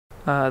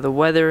The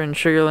weather in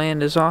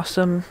Sugarland is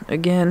awesome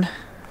again,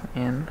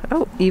 and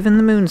oh, even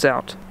the moon's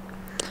out.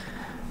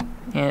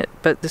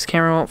 But this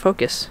camera won't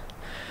focus.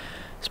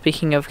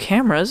 Speaking of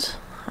cameras,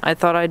 I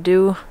thought I'd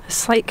do a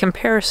slight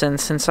comparison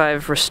since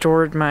I've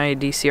restored my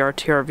DCR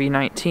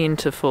TR-V19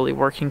 to fully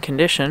working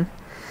condition.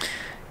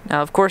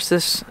 Now, of course,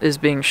 this is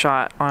being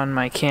shot on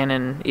my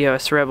Canon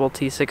EOS Rebel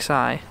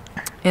T6i.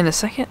 In a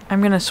second, I'm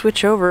going to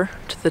switch over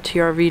to the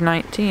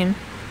TR-V19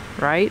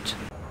 right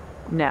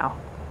now.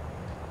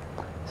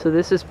 So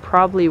this is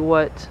probably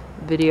what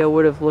video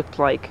would have looked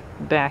like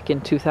back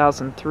in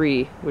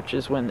 2003, which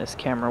is when this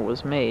camera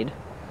was made.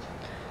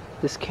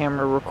 This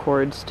camera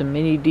records to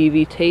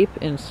MiniDV tape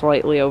in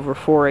slightly over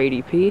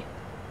 480p.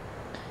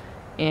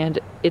 And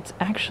it's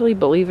actually,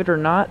 believe it or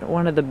not,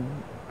 one of the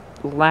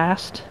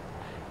last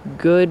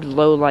good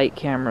low light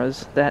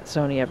cameras that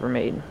Sony ever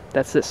made.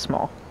 That's this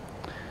small.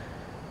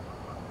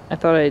 I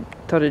thought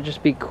it'd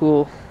just be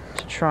cool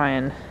to try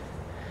and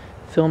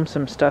film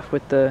some stuff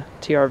with the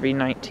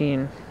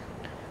TR-V19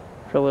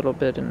 for a little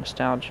bit of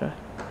nostalgia.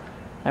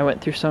 I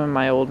went through some of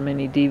my old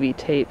MiniDV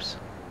tapes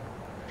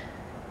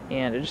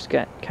and I just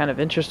got kind of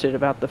interested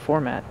about the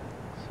format,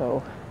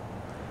 so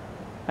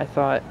I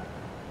thought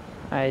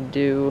I'd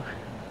do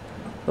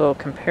a little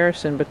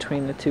comparison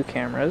between the two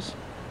cameras.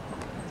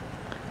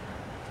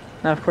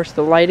 Now, of course,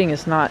 the lighting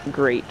is not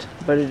great,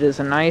 but it is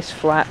a nice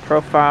flat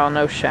profile,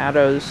 no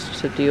shadows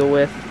to deal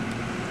with.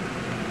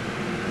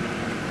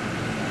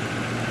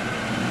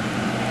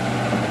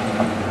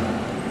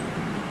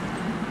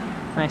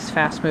 Nice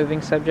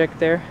fast-moving subject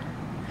there.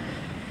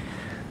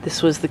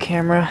 This was the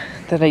camera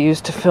that I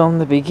used to film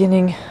the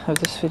beginning of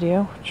this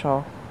video, which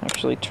I'll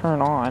actually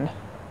turn on.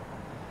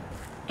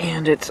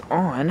 And it's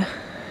on.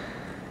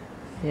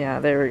 Yeah,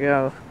 there we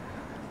go.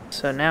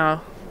 So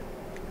now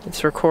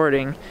it's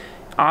recording.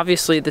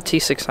 Obviously the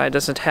T6i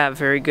doesn't have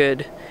very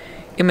good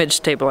image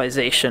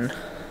stabilization,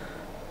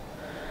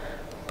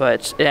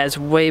 but it has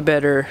way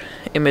better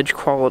image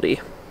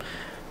quality.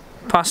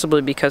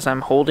 Possibly because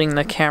I'm holding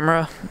the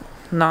camera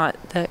not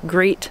that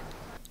great.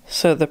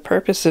 So the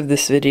purpose of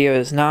this video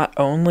is not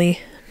only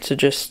to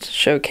just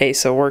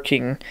showcase a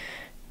working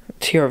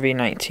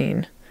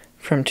TR-V19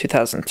 from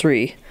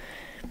 2003,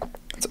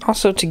 it's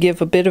also to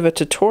give a bit of a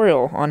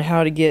tutorial on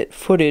how to get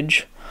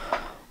footage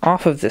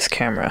off of this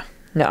camera.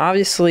 Now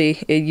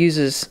obviously it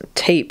uses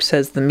tapes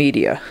as the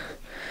media,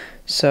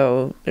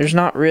 so there's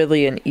not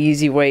really an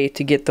easy way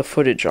to get the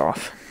footage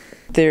off.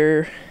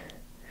 There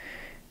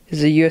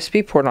is a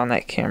USB port on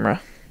that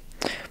camera,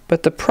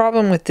 but the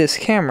problem with this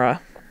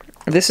camera,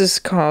 this is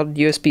called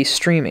USB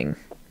streaming,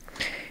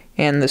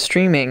 and the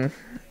streaming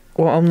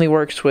only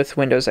works with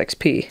Windows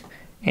XP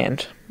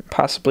and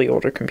possibly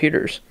older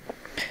computers.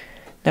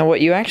 Now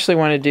what you actually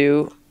want to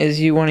do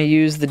is you want to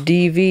use the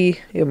DV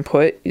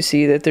input. You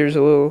see that there's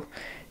a little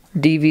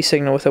DV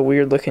signal with a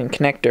weird looking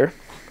connector,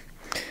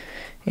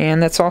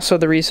 and that's also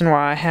the reason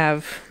why I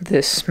have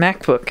this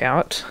MacBook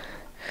out,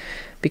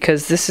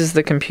 because this is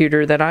the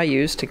computer that I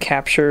use to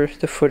capture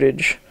the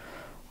footage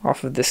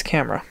off of this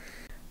camera.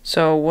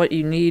 So what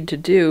you need to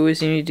do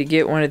is you need to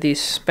get one of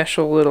these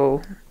special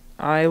little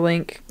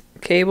iLink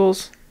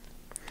cables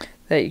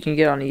that you can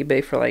get on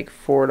eBay for like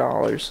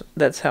 $4.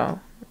 That's how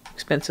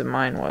expensive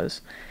mine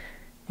was.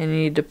 And you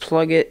need to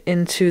plug it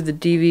into the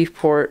DV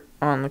port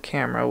on the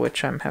camera,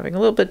 which I'm having a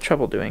little bit of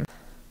trouble doing.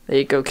 There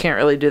you go, can't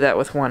really do that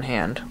with one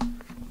hand.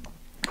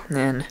 And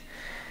then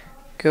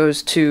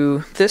goes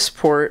to this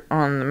port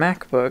on the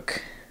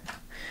MacBook,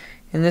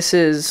 and this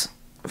is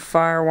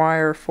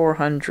Firewire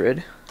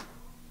 400.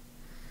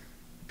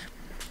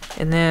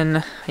 And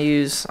then I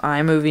use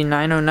iMovie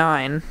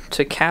 909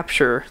 to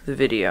capture the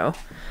video.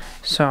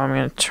 So I'm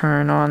going to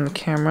turn on the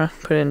camera,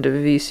 put it into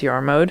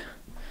VCR mode,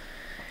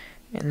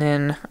 and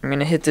then I'm going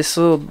to hit this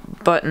little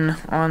button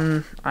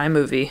on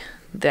iMovie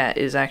that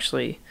is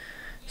actually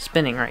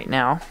spinning right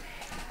now.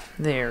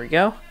 There we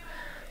go.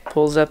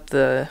 Pulls up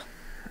the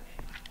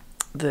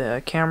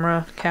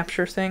camera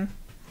capture thing.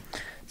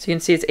 So you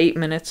can see it's 8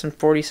 minutes and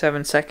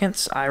 47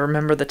 seconds. I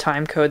remember the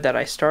time code that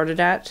I started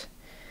at.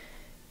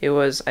 It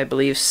was, I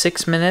believe,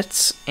 6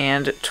 minutes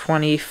and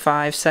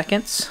 25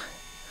 seconds.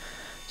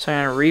 So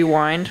I'm going to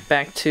rewind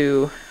back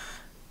to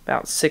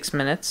about 6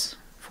 minutes,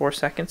 4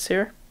 seconds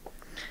here.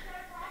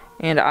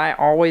 And I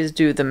always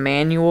do the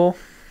manual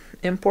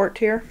import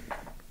here.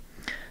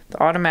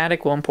 The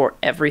automatic will import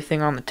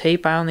everything on the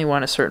tape. I only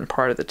want a certain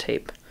part of the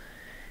tape.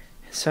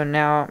 So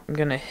now I'm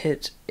going to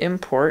hit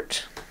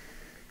import.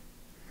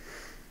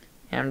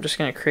 And I'm just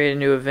going to create a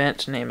new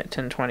event, name it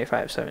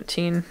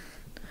 102517.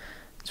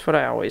 That's what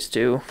I always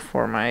do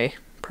for my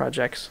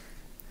projects.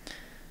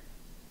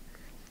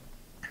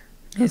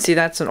 And see,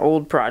 that's an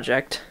old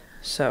project.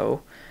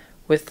 So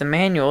with the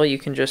manual, you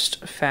can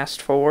just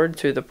fast forward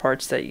through the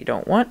parts that you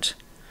don't want.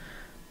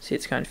 See,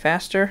 it's going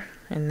faster.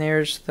 And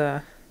there's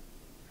the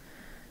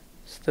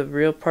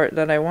real part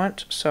that I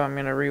want. So I'm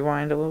going to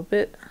rewind a little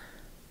bit.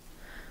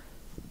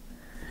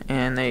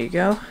 And there you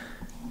go.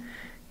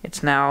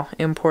 It's now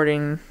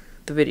importing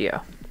the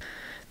video.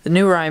 The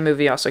newer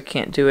iMovie also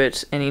can't do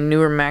it. Any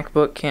newer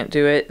MacBook can't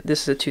do it.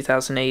 This is a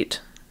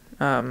 2008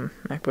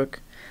 MacBook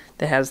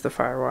that has the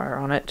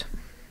FireWire on it.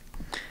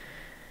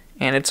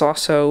 And it's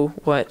also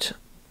what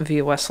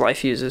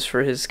Westlife uses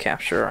for his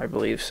capture, I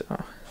believe. So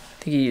I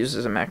think he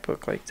uses a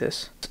MacBook like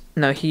this.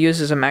 No, he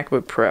uses a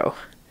MacBook Pro.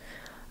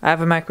 I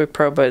have a MacBook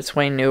Pro, but it's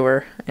way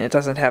newer, and it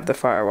doesn't have the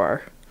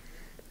FireWire.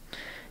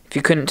 If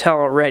you couldn't tell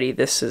already,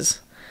 this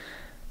is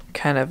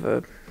kind of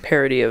a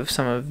parody of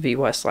some of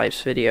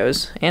Westlife's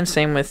videos, and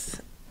same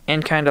with,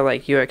 and kind of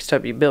like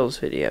UXW Bill's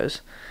videos.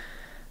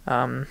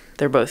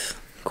 They're both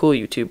cool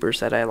YouTubers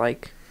that I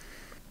like.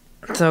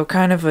 So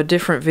kind of a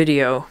different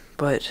video,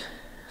 but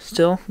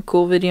still a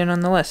cool video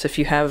nonetheless. If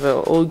you have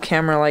an old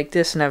camera like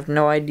this and have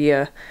no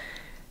idea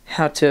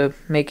how to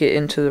make it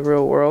into the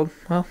real world,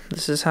 well,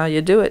 this is how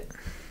you do it.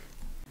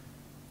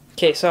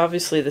 Okay, so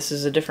obviously this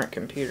is a different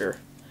computer,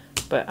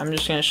 but I'm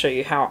just going to show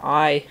you how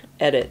I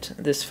edit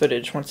this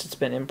footage once it's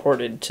been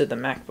imported to the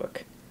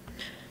MacBook.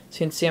 So you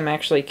can see I'm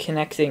actually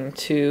connecting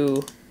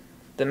to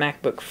the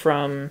MacBook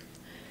from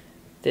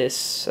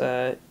this,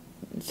 it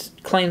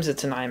claims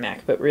it's an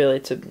iMac, but really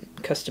it's a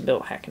custom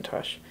built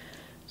Hackintosh.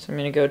 So I'm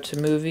going to go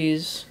to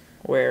Movies,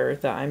 where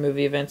the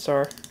iMovie events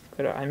are,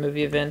 go to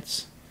iMovie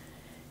Events,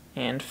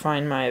 and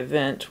find my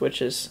event,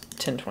 which is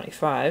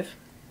 1025.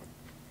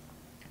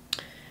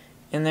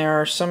 And there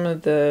are some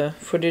of the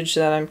footage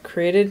that I've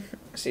created.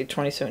 See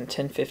 27,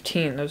 10,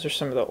 15. Those are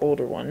some of the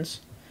older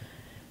ones.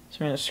 So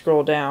I'm going to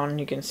scroll down.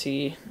 You can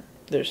see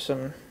there's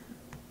some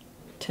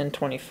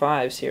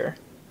 1025s here.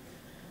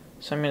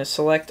 So I'm going to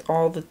select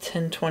all the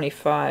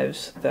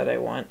 1025s that I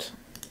want.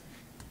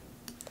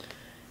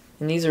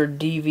 And these are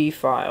DV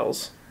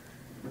files.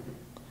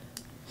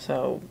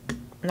 So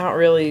not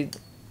really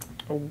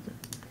a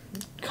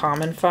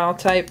common file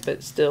type,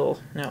 but still,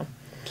 you know,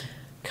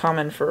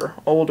 common for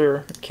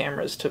older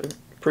cameras to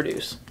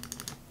produce.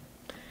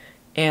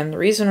 And the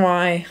reason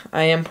why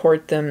I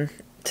import them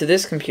to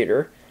this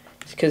computer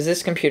is because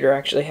this computer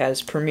actually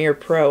has Premiere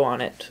Pro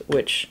on it,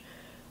 which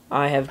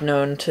I have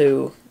known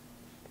to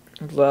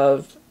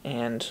love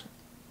and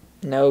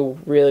know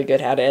really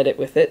good how to edit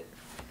with it.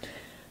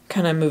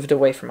 Kind of moved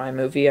away from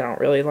iMovie. I don't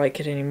really like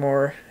it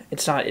anymore.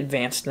 It's not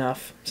advanced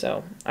enough,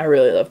 so I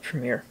really love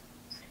Premiere.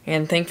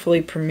 And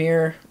thankfully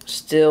Premiere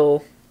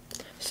still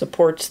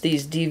supports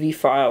these DV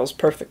files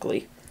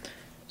perfectly.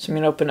 So I'm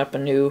going to open up a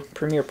new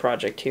Premiere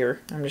project here.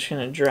 I'm just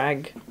going to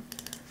drag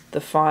the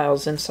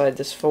files inside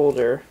this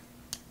folder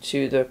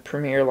to the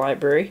Premiere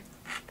library.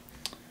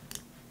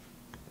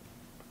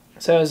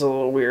 So that was a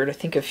little weird. I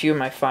think a few of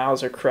my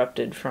files are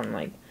corrupted from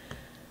like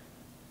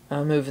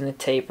moving the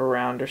tape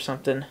around or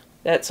something.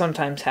 That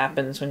sometimes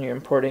happens when you're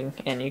importing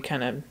and you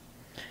kind of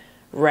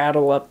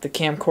rattle up the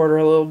camcorder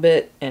a little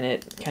bit and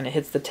it kind of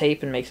hits the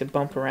tape and makes it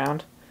bump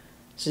around.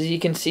 So as you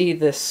can see,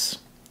 this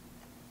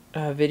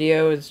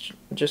video is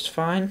just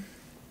fine.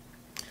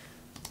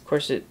 Of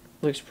course it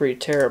looks pretty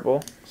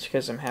terrible. It's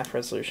because I'm half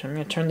resolution. I'm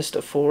going to turn this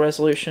to full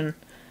resolution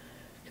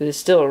because it's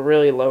still a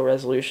really low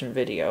resolution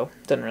video.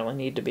 Doesn't really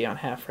need to be on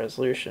half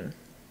resolution.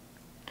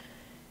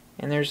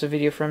 And there's a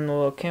video from the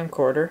little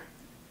camcorder.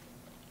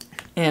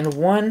 And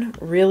one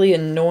really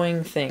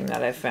annoying thing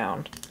that I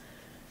found,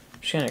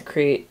 I'm going to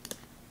create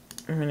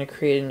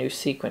a new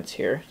sequence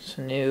here.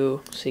 So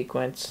new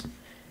sequence,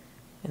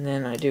 and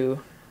then I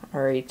do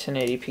RE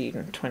 1080p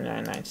and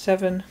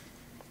 2997.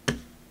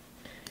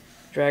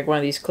 Drag one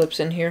of these clips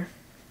in here,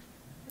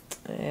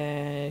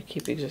 and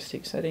keep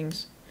existing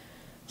settings.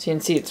 So you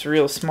can see it's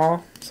real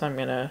small, so I'm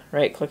going to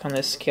right click on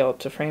this, scale up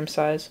to frame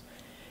size.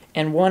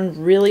 And one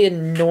really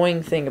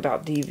annoying thing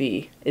about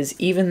DV is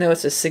even though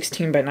it's a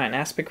 16:9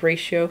 aspect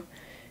ratio, you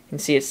can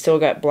see it's still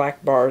got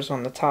black bars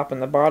on the top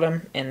and the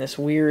bottom and this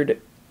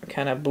weird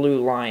kind of blue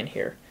line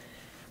here.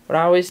 What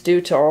I always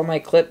do to all my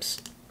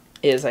clips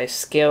is I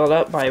scale it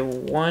up by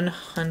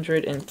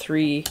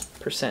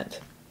 103%.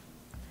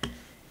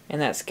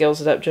 And that scales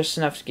it up just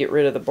enough to get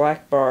rid of the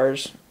black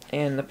bars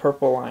and the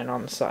purple line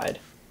on the side.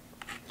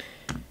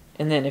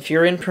 And then if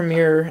you're in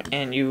Premiere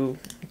and you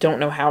don't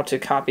know how to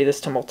copy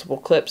this to multiple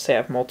clips, they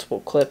have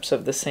multiple clips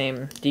of the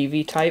same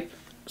DV type,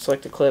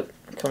 select a clip,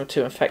 come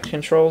to Effect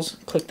Controls,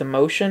 click the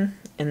motion,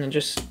 and then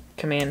just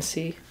Command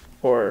C,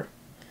 or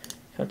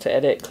go to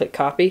Edit, click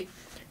Copy,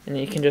 and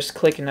then you can just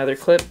click another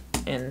clip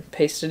and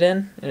paste it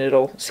in, and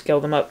it'll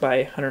scale them up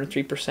by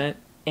 103%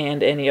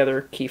 and any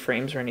other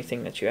keyframes or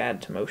anything that you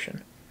add to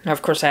motion. Now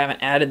of course I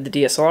haven't added the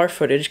DSLR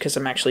footage because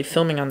I'm actually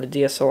filming on the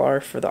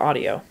DSLR for the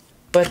audio.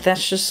 But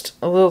that's just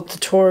a little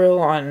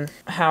tutorial on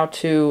how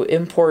to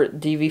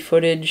import DV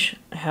footage,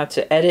 how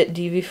to edit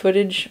DV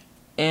footage,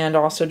 and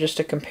also just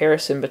a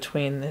comparison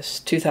between this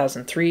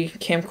 2003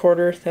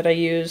 camcorder that I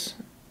use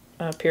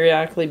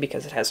periodically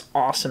because it has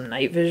awesome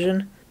night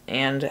vision,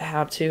 and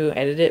how to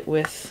edit it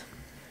with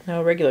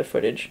regular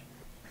footage.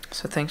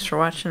 So thanks for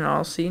watching, and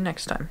I'll see you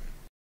next time.